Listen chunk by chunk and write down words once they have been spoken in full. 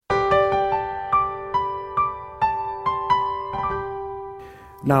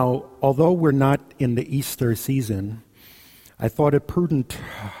Now, although we're not in the Easter season, I thought it prudent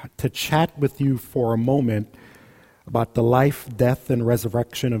to chat with you for a moment about the life, death, and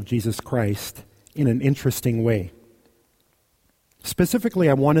resurrection of Jesus Christ in an interesting way. Specifically,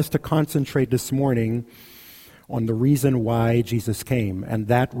 I want us to concentrate this morning on the reason why Jesus came, and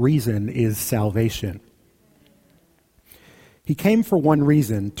that reason is salvation. He came for one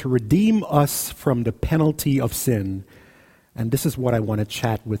reason, to redeem us from the penalty of sin, and this is what I want to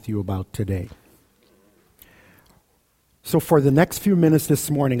chat with you about today. So for the next few minutes this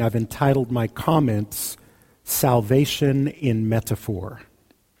morning, I've entitled my comments, Salvation in Metaphor.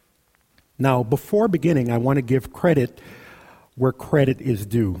 Now, before beginning, I want to give credit where credit is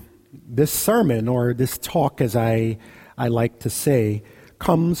due. This sermon, or this talk as I like to say,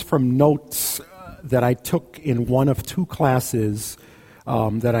 comes from notes that I took in one of two classes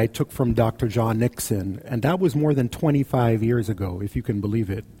that I took from Dr. John Nixon, and that was more than 25 years ago, if you can believe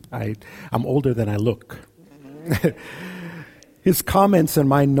it. I'm older than I look. His comments and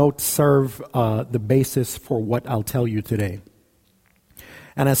my notes serve the basis for what I'll tell you today.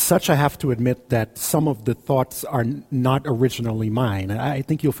 And as such, I have to admit that some of the thoughts are not originally mine. I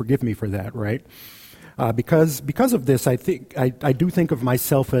think you'll forgive me for that, right? Because of this, I do think of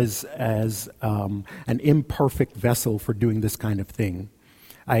myself as an imperfect vessel for doing this kind of thing.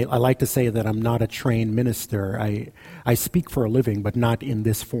 I like to say that I'm not a trained minister. I speak for a living, but not in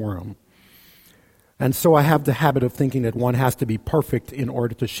this forum. And so I have the habit of thinking that one has to be perfect in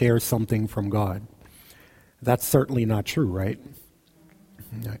order to share something from God. That's certainly not true, right?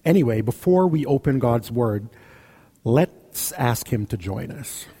 Anyway, before we open God's Word, let's ask Him to join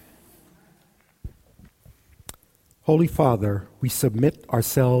us. Holy Father, we submit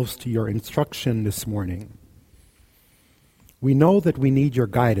ourselves to your instruction this morning. We know that we need your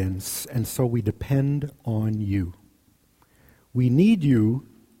guidance, and so we depend on you. We need you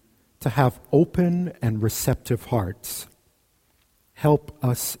to have open and receptive hearts. Help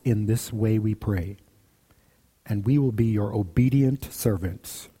us in this way, we pray, and we will be your obedient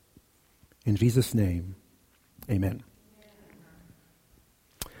servants. In Jesus' name, amen.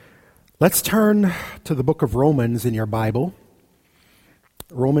 Let's turn to the book of Romans in your Bible.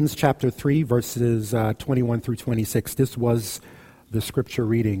 Romans chapter 3, verses 21 through 26. This was the scripture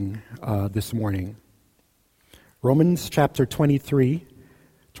reading this morning. Romans chapter 23,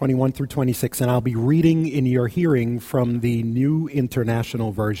 21 through 26. And I'll be reading in your hearing from the New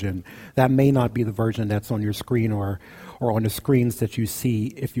International Version. That may not be the version that's on your screen or on the screens that you see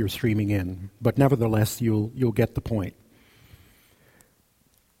if you're streaming in. But nevertheless, you'll get the point.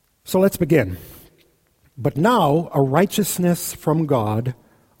 So let's begin. But now a righteousness from God,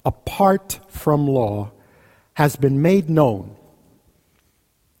 apart from law, has been made known,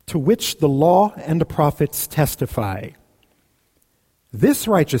 to which the law and the prophets testify. This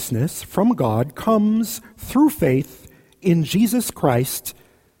righteousness from God comes through faith in Jesus Christ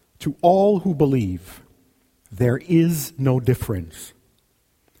to all who believe. There is no difference.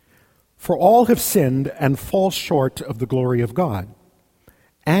 For all have sinned and fall short of the glory of God,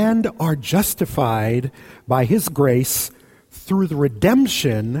 and are justified by His grace through the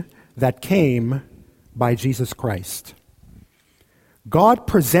redemption that came by Jesus Christ. God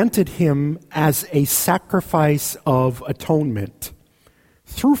presented Him as a sacrifice of atonement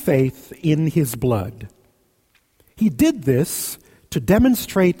through faith in His blood. He did this to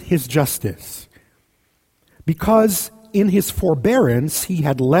demonstrate His justice, because in His forbearance He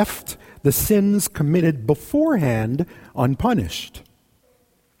had left the sins committed beforehand unpunished.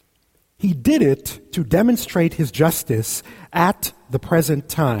 He did it to demonstrate His justice at the present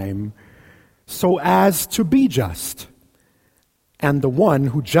time, so as to be just, and the one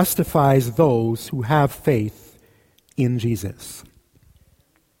who justifies those who have faith in Jesus.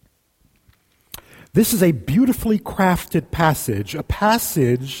 This is a beautifully crafted passage, a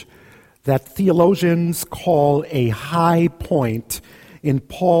passage that theologians call a high point in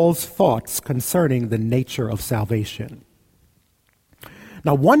Paul's thoughts concerning the nature of salvation.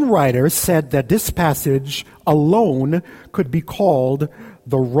 Now, one writer said that this passage alone could be called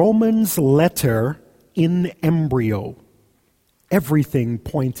the Romans letter in embryo, everything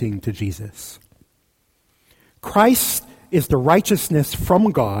pointing to Jesus. Christ is the righteousness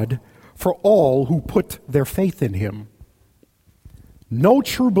from God for all who put their faith in Him. No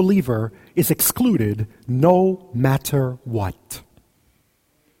true believer is excluded, no matter what.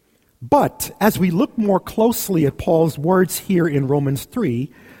 But as we look more closely at Paul's words here in Romans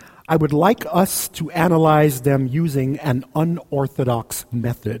 3, I would like us to analyze them using an unorthodox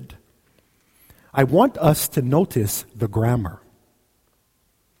method. I want us to notice the grammar.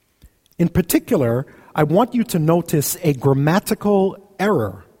 In particular, I want you to notice a grammatical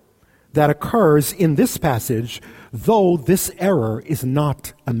error that occurs in this passage, though this error is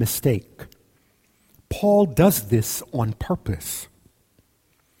not a mistake. Paul does this on purpose.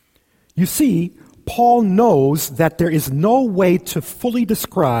 You see, Paul knows that there is no way to fully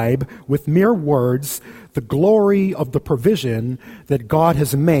describe with mere words the glory of the provision that God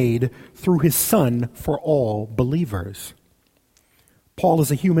has made through his Son for all believers. Paul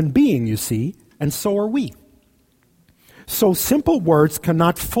is a human being, you see, and so are we. So simple words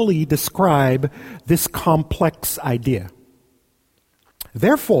cannot fully describe this complex idea.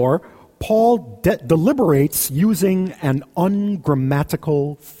 Therefore, Paul deliberates using an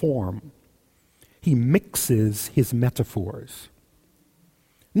ungrammatical form. He mixes his metaphors.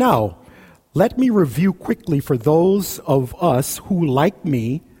 Now, let me review quickly for those of us who, like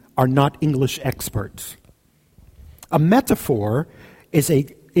me, are not English experts. A metaphor is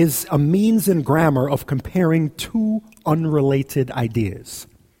a means in grammar of comparing two unrelated ideas.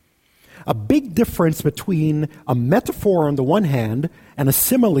 A big difference between a metaphor on the one hand and a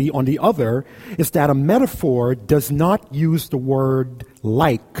simile on the other is that a metaphor does not use the word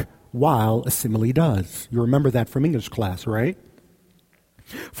like while a simile does. You remember that from English class, right?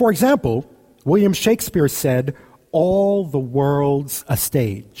 For example, William Shakespeare said, "All the world's a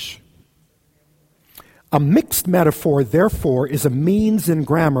stage." A mixed metaphor, therefore, is a means in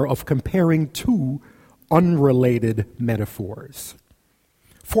grammar of comparing two unrelated metaphors.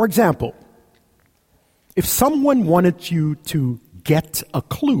 For example, if someone wanted you to get a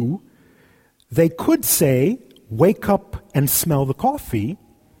clue, they could say, "Wake up and smell the coffee,"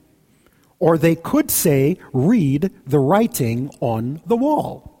 or they could say, "Read the writing on the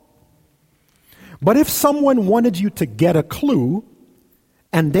wall." But if someone wanted you to get a clue,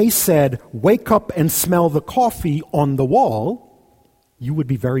 and they said, "Wake up and smell the coffee on the wall," you would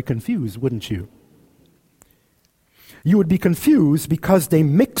be very confused, wouldn't you? You would be confused because they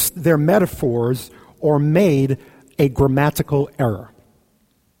mixed their metaphors or made a grammatical error.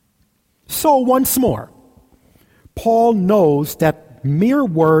 So once more, Paul knows that mere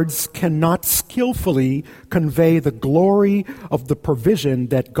words cannot skillfully convey the glory of the provision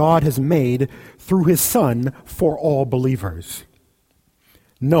that God has made through his Son for all believers.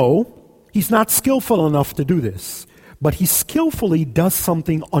 No, he's not skillful enough to do this, but he skillfully does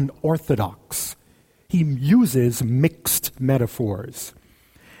something unorthodox. He uses mixed metaphors.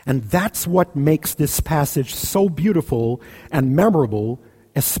 And that's what makes this passage so beautiful and memorable,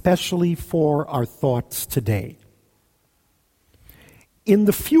 especially for our thoughts today. In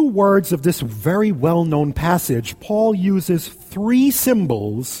the few words of this very well-known passage, Paul uses three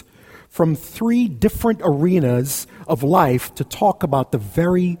symbols from three different arenas of life to talk about the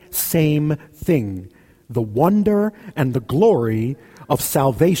very same thing, the wonder and the glory of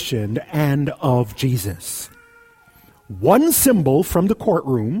salvation and of Jesus. One symbol from the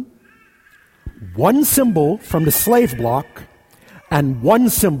courtroom, one symbol from the slave block, and one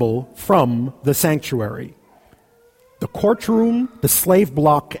symbol from the sanctuary. The courtroom, the slave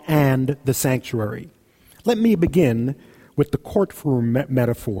block, and the sanctuary. Let me begin with the courtroom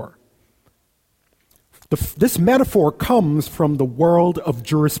metaphor. This metaphor comes from the world of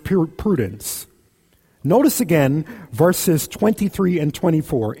jurisprudence. Notice again verses 23 and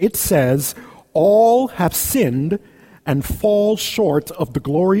 24. It says, "All have sinned and fall short of the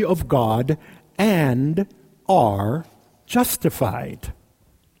glory of God and are justified."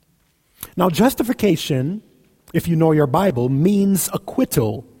 Now, justification, if you know your Bible, means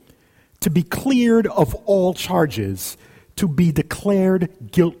acquittal, to be cleared of all charges, to be declared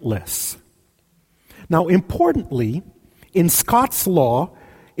guiltless. Now, importantly, in Scots law,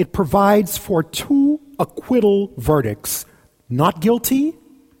 it provides for two acquittal verdicts, not guilty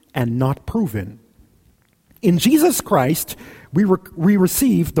and not proven. In Jesus Christ, we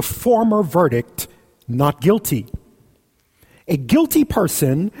receive the former verdict, not guilty. A guilty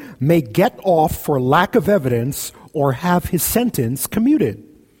person may get off for lack of evidence or have his sentence commuted.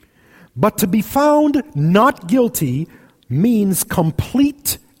 But to be found not guilty means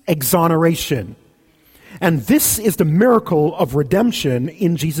complete exoneration. And this is the miracle of redemption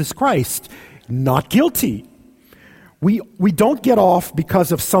in Jesus Christ. Not guilty. We don't get off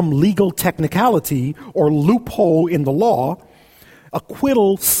because of some legal technicality or loophole in the law.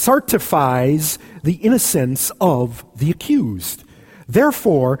 Acquittal certifies the innocence of the accused.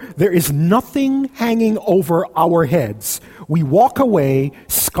 Therefore, there is nothing hanging over our heads. We walk away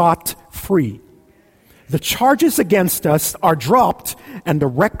scot-free. The charges against us are dropped, and the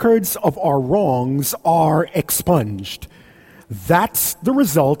records of our wrongs are expunged. That's the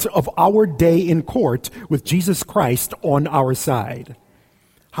result of our day in court with Jesus Christ on our side.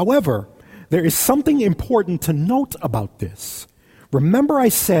 However, there is something important to note about this. Remember I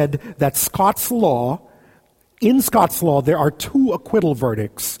said that in Scots law, there are two acquittal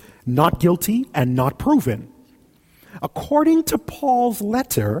verdicts, not guilty and not proven. According to Paul's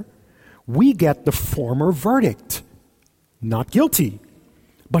letter, we get the former verdict, not guilty.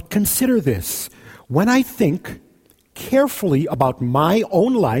 But consider this. When I think carefully about my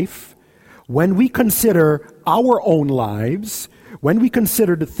own life, when we consider our own lives, when we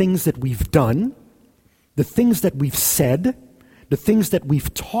consider the things that we've done, the things that we've said, the things that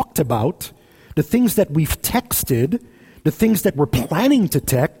we've talked about, the things that we've texted, the things that we're planning to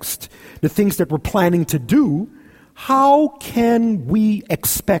text, the things that we're planning to do, how can we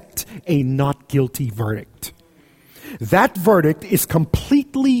expect a not guilty verdict? That verdict is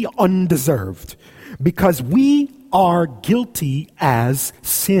completely undeserved because we are guilty as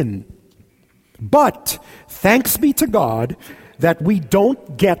sin. But thanks be to God that we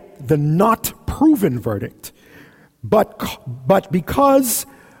don't get the not proven verdict. But because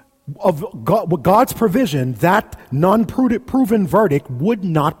of God's provision, that non-proven verdict would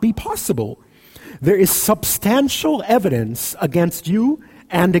not be possible. There is substantial evidence against you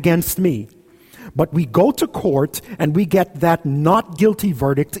and against me. But we go to court and we get that not guilty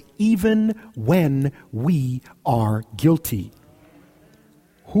verdict even when we are guilty.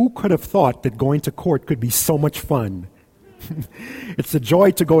 Who could have thought that going to court could be so much fun? It's a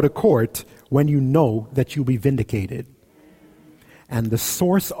joy to go to court when you know that you'll be vindicated. And the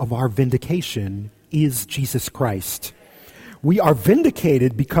source of our vindication is Jesus Christ. We are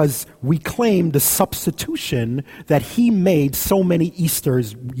vindicated because we claim the substitution that he made so many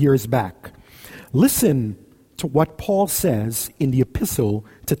Easters years back. Listen to what Paul says in the epistle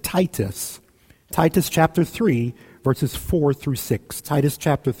to Titus. Titus chapter 3, verses 4 through 6. Titus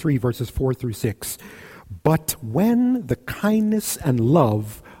chapter 3, verses 4 through 6. But when the kindness and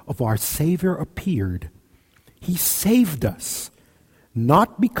love of our Savior appeared, he saved us,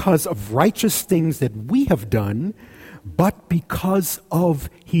 not because of righteous things that we have done, but because of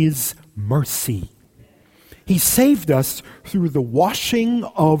his mercy. He saved us through the washing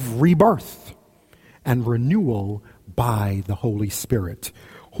of rebirth and renewal by the Holy Spirit,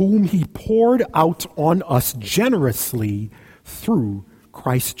 whom he poured out on us generously through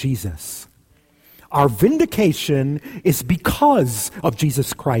Christ Jesus. Our vindication is because of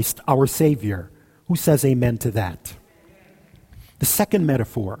Jesus Christ, our Savior. Who says amen to that? The second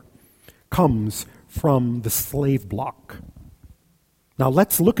metaphor comes from the slave block. Now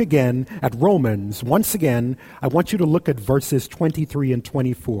let's look again at Romans. Once again, I want you to look at verses 23 and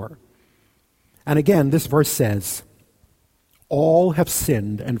 24. And again, this verse says, all have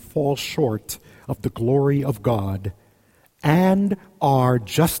sinned and fall short of the glory of God and are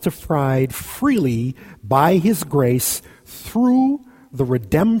justified freely by his grace through the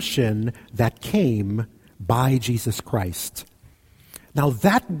redemption that came by Jesus Christ. Now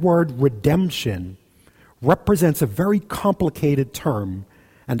that word redemption represents a very complicated term,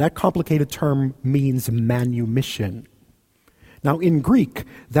 and that complicated term means manumission. Now in Greek,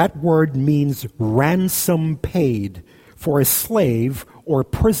 that word means ransom paid for a slave or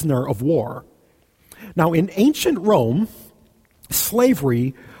prisoner of war. Now in ancient Rome,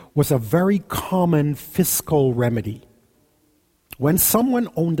 slavery was a very common fiscal remedy. When someone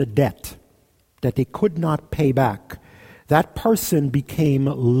owned a debt that they could not pay back, that person became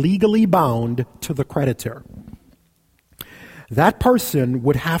legally bound to the creditor. That person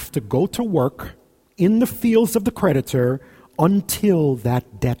would have to go to work in the fields of the creditor until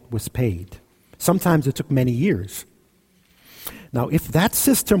that debt was paid. Sometimes it took many years. Now, if that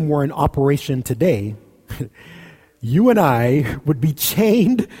system were in operation today, you and I would be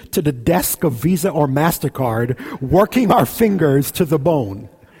chained to the desk of Visa or MasterCard, working our fingers to the bone.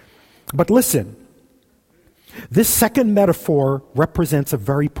 But listen, this second metaphor represents a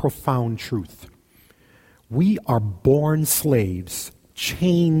very profound truth. We are born slaves,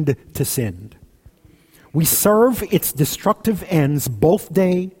 chained to sin. We serve its destructive ends both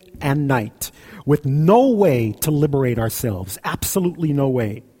day and night, with no way to liberate ourselves, absolutely no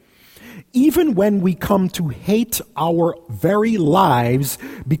way. Even when we come to hate our very lives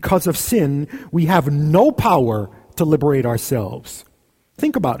because of sin, we have no power to liberate ourselves.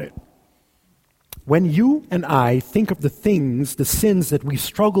 Think about it. When you and I think of the sins that we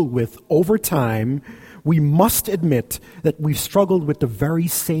struggle with over time, we must admit that we've struggled with the very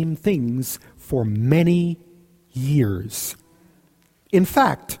same things for many years. In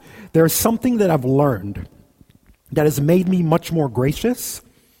fact, there's something that I've learned that has made me much more gracious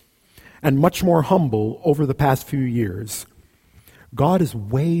and much more humble over the past few years. God is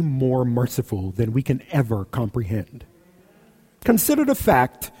way more merciful than we can ever comprehend. Consider the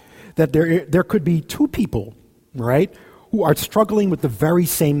fact that there could be two people, right, who are struggling with the very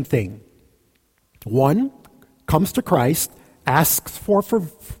same thing. One comes to Christ, asks for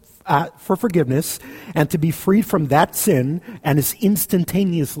forgiveness and to be freed from that sin, and is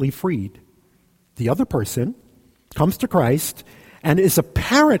instantaneously freed. The other person comes to Christ and is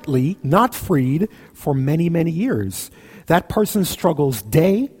apparently not freed for many, many years. That person struggles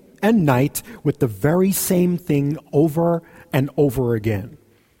day and night with the very same thing over and over again.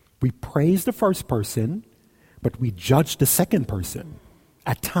 We praise the first person, but we judge the second person,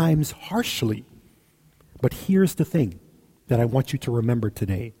 at times harshly. But here's the thing that I want you to remember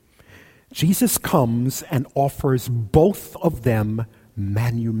today. Jesus comes and offers both of them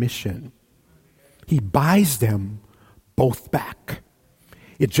manumission. He buys them both back.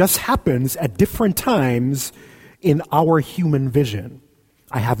 It just happens at different times in our human vision.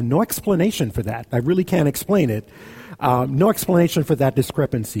 I have no explanation for that. I really can't explain it. No explanation for that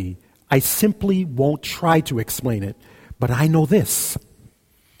discrepancy. I simply won't try to explain it. But I know this.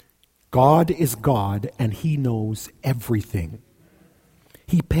 God is God, and He knows everything.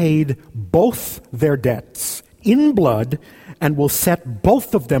 He paid both their debts in blood and will set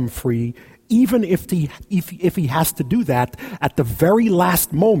both of them free, even if he has to do that at the very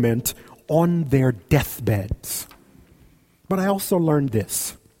last moment on their deathbeds. But I also learned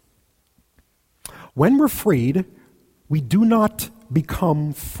this. When we're freed, we do not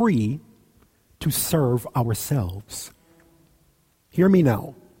become free to serve ourselves. Hear me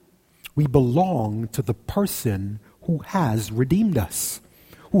now. We belong to the person who has redeemed us,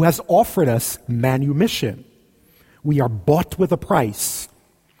 who has offered us manumission. We are bought with a price.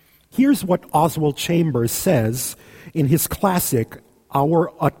 Here's what Oswald Chambers says in his classic,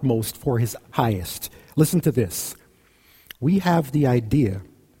 Our Utmost for His Highest. Listen to this. We have the idea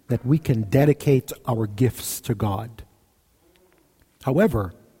that we can dedicate our gifts to God.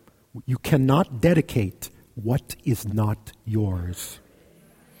 However, you cannot dedicate what is not yours.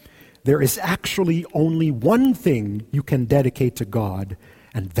 There is actually only one thing you can dedicate to God,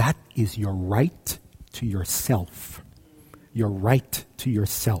 and that is your right to yourself. Your right to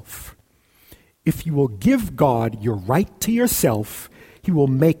yourself. If you will give God your right to yourself, He will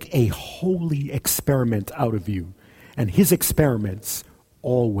make a holy experiment out of you, and His experiments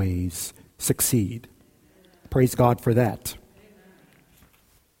always succeed. Praise God for that.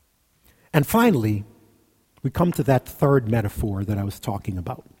 And finally, we come to that third metaphor that I was talking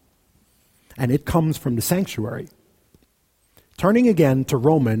about. And it comes from the sanctuary. Turning again to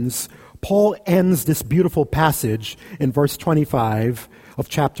Romans, Paul ends this beautiful passage in verse 25 of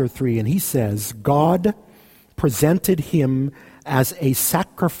chapter 3, and he says, God presented Him as a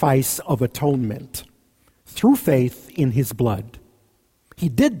sacrifice of atonement through faith in His blood. He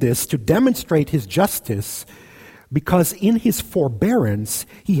did this to demonstrate His justice, because in His forbearance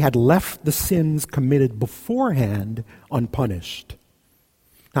He had left the sins committed beforehand unpunished.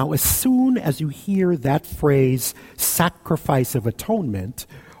 Now, as soon as you hear that phrase, sacrifice of atonement,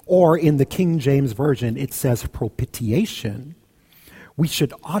 or in the King James Version it says propitiation, we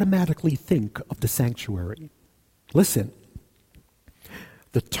should automatically think of the sanctuary. Listen,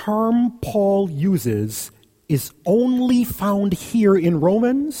 the term Paul uses is only found here in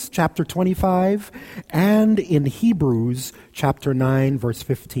Romans chapter 25 and in Hebrews chapter 9 verse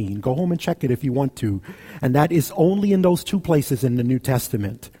 15. Go home and check it if you want to. And that is only in those two places in the New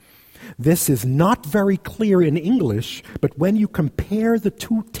Testament. This is not very clear in English, but when you compare the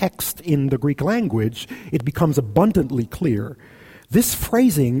two texts in the Greek language, it becomes abundantly clear. This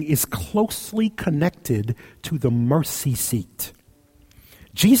phrasing is closely connected to the mercy seat.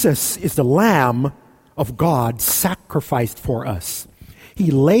 Jesus is the Lamb of God sacrificed for us. He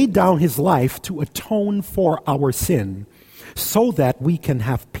laid down His life to atone for our sin so that we can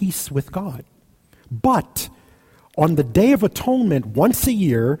have peace with God. But on the Day of Atonement, once a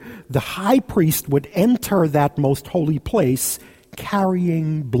year, the high priest would enter that most holy place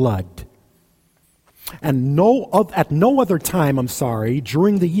carrying blood. And at no other time,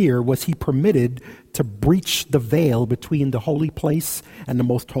 during the year was he permitted to breach the veil between the holy place and the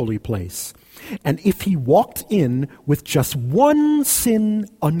most holy place. And if he walked in with just one sin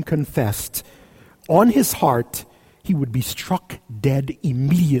unconfessed on his heart, he would be struck dead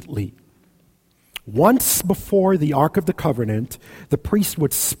immediately. Once before the Ark of the Covenant, the priest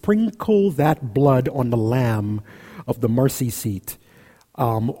would sprinkle that blood on the lamb of the mercy seat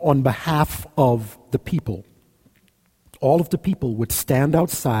on behalf of the people. All of the people would stand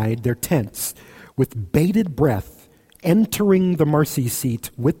outside their tents with bated breath, entering the mercy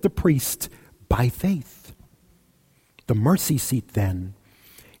seat with the priest by faith. The mercy seat, then,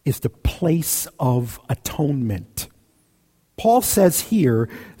 is the place of atonement. Paul says here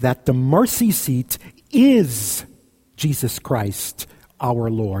that the mercy seat is Jesus Christ, our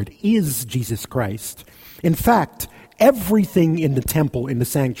Lord, is Jesus Christ. In fact, everything in the temple, in the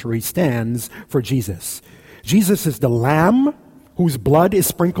sanctuary, stands for Jesus. Jesus is the Lamb whose blood is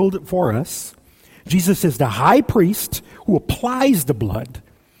sprinkled for us. Jesus is the high priest who applies the blood.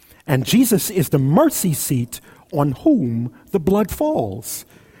 And Jesus is the mercy seat on whom the blood falls.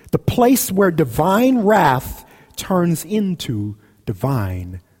 The place where divine wrath turns into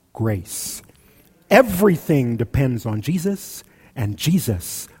divine grace. Everything depends on Jesus and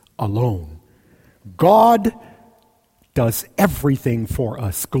Jesus alone. God does everything for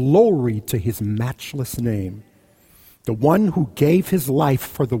us. Glory to his matchless name. The one who gave his life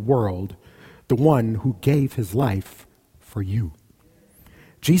for the world, the one who gave his life for you.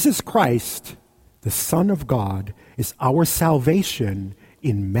 Jesus Christ, the Son of God, is our salvation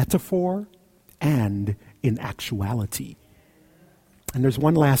in metaphor and in actuality. And there's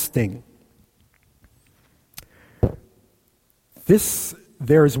one last thing.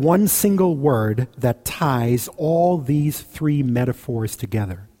 There is one single word that ties all these three metaphors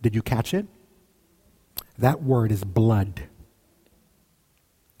together. Did you catch it? That word is blood.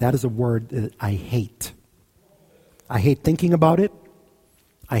 That is a word that I hate. I hate thinking about it.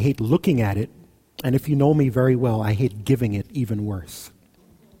 I hate looking at it. And if you know me very well, I hate giving it even worse.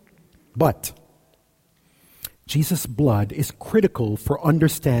 But Jesus' blood is critical for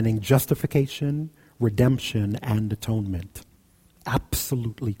understanding justification, redemption, and atonement.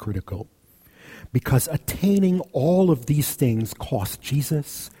 Absolutely critical. Because attaining all of these things cost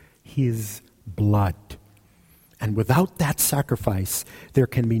Jesus his blood. And without that sacrifice, there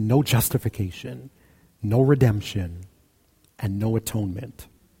can be no justification, no redemption, and no atonement.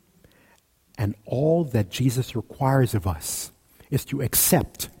 And all that Jesus requires of us is to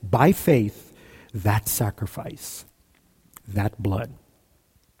accept by faith that sacrifice, that blood.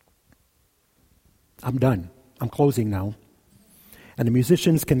 I'm done. I'm closing now. And the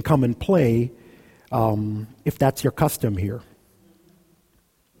musicians can come and play if that's your custom here.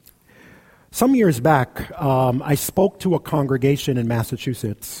 Some years back, I spoke to a congregation in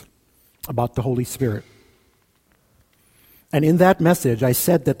Massachusetts about the Holy Spirit. And in that message, I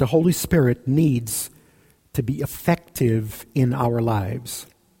said that the Holy Spirit needs to be effective in our lives,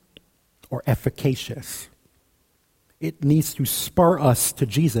 or efficacious. It needs to spur us to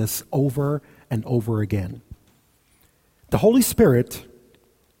Jesus over and over again. The Holy Spirit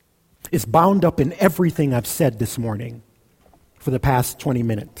is bound up in everything I've said this morning for the past 20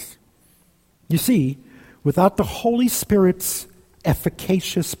 minutes. You see, without the Holy Spirit's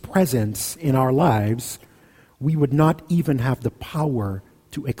efficacious presence in our lives, we would not even have the power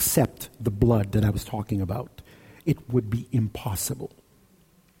to accept the blood that I was talking about. It would be impossible.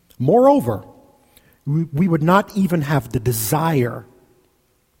 Moreover, we would not even have the desire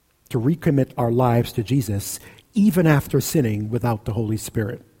to recommit our lives to Jesus, even after sinning without the Holy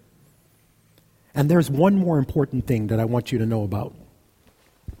Spirit. And there's one more important thing that I want you to know about.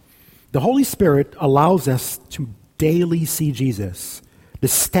 The Holy Spirit allows us to daily see Jesus, the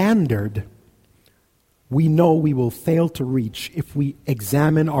standard we know we will fail to reach if we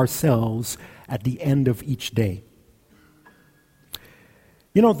examine ourselves at the end of each day.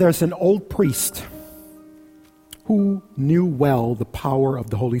 You know, there's an old priest who knew well the power of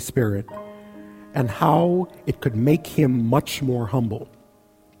the Holy Spirit and how it could make him much more humble.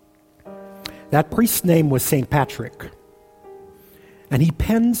 That priest's name was St. Patrick. And he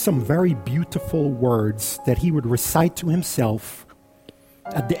penned some very beautiful words that he would recite to himself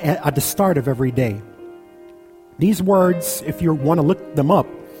at the start of every day. These words, if you want to look them up,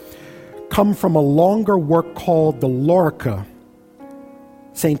 come from a longer work called the Lorica,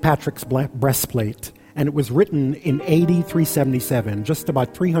 St. Patrick's breastplate. And it was written in AD 377, just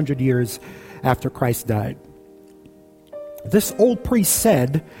about 300 years after Christ died. This old priest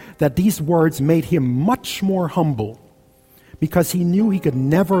said that these words made him much more humble because he knew he could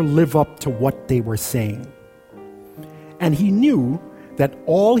never live up to what they were saying. And he knew that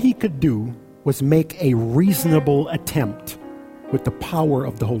all he could do was make a reasonable attempt with the power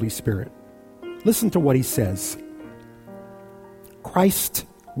of the Holy Spirit. Listen to what he says. Christ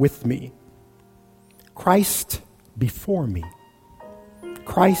with me. Christ before me.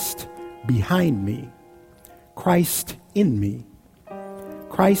 Christ behind me. Christ in me.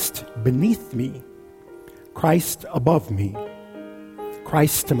 Christ beneath me. Christ above me.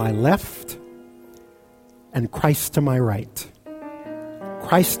 Christ to my left and Christ to my right.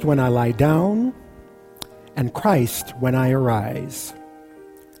 Christ when I lie down and Christ when I arise.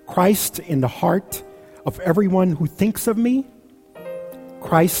 Christ in the heart of everyone who thinks of me.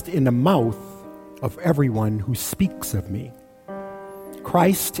 Christ in the mouth of everyone who speaks of me.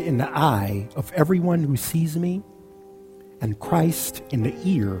 Christ in the eye of everyone who sees me. and Christ in the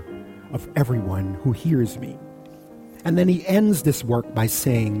ear of everyone who hears me. And then he ends this work by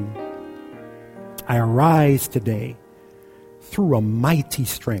saying, I arise today through a mighty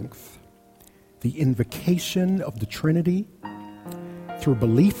strength, the invocation of the Trinity, through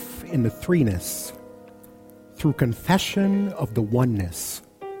belief in the threeness, through confession of the oneness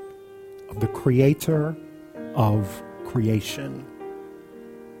of the Creator of creation.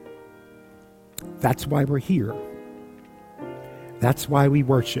 That's why we're here. That's why we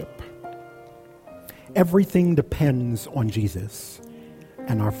worship. Everything depends on Jesus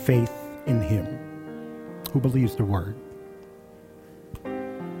and our faith in him. Who believes the word?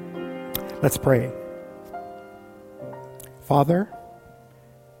 Let's pray. Father,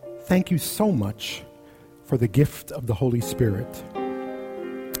 thank you so much for the gift of the Holy Spirit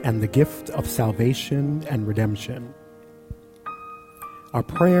and the gift of salvation and redemption. Our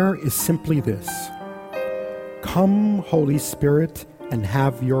prayer is simply this: come, Holy Spirit, and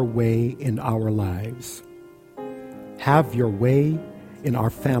have your way in our lives. Have your way in our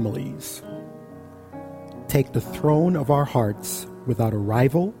families. Take the throne of our hearts without a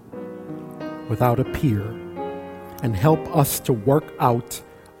rival, without a peer, and help us to work out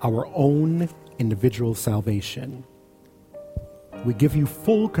our own individual salvation. We give you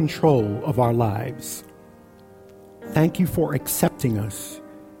full control of our lives. Thank you for accepting us,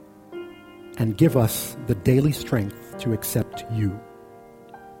 and give us the daily strength to accept you.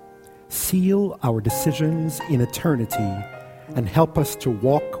 Seal our decisions in eternity and help us to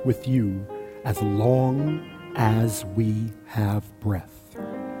walk with you as long as we have breath.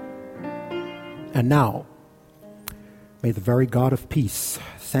 And now, may the very God of peace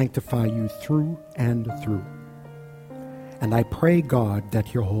sanctify you through and through. And I pray, God,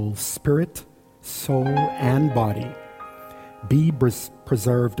 that your whole spirit, soul, and body be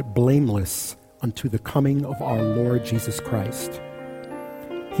preserved blameless unto the coming of our Lord Jesus Christ.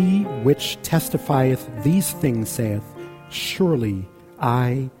 He which testifieth these things saith, surely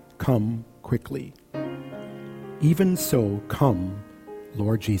I come quickly. Even so, come,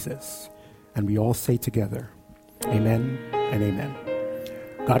 Lord Jesus. And we all say together, amen and amen.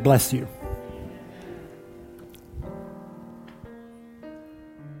 God bless you.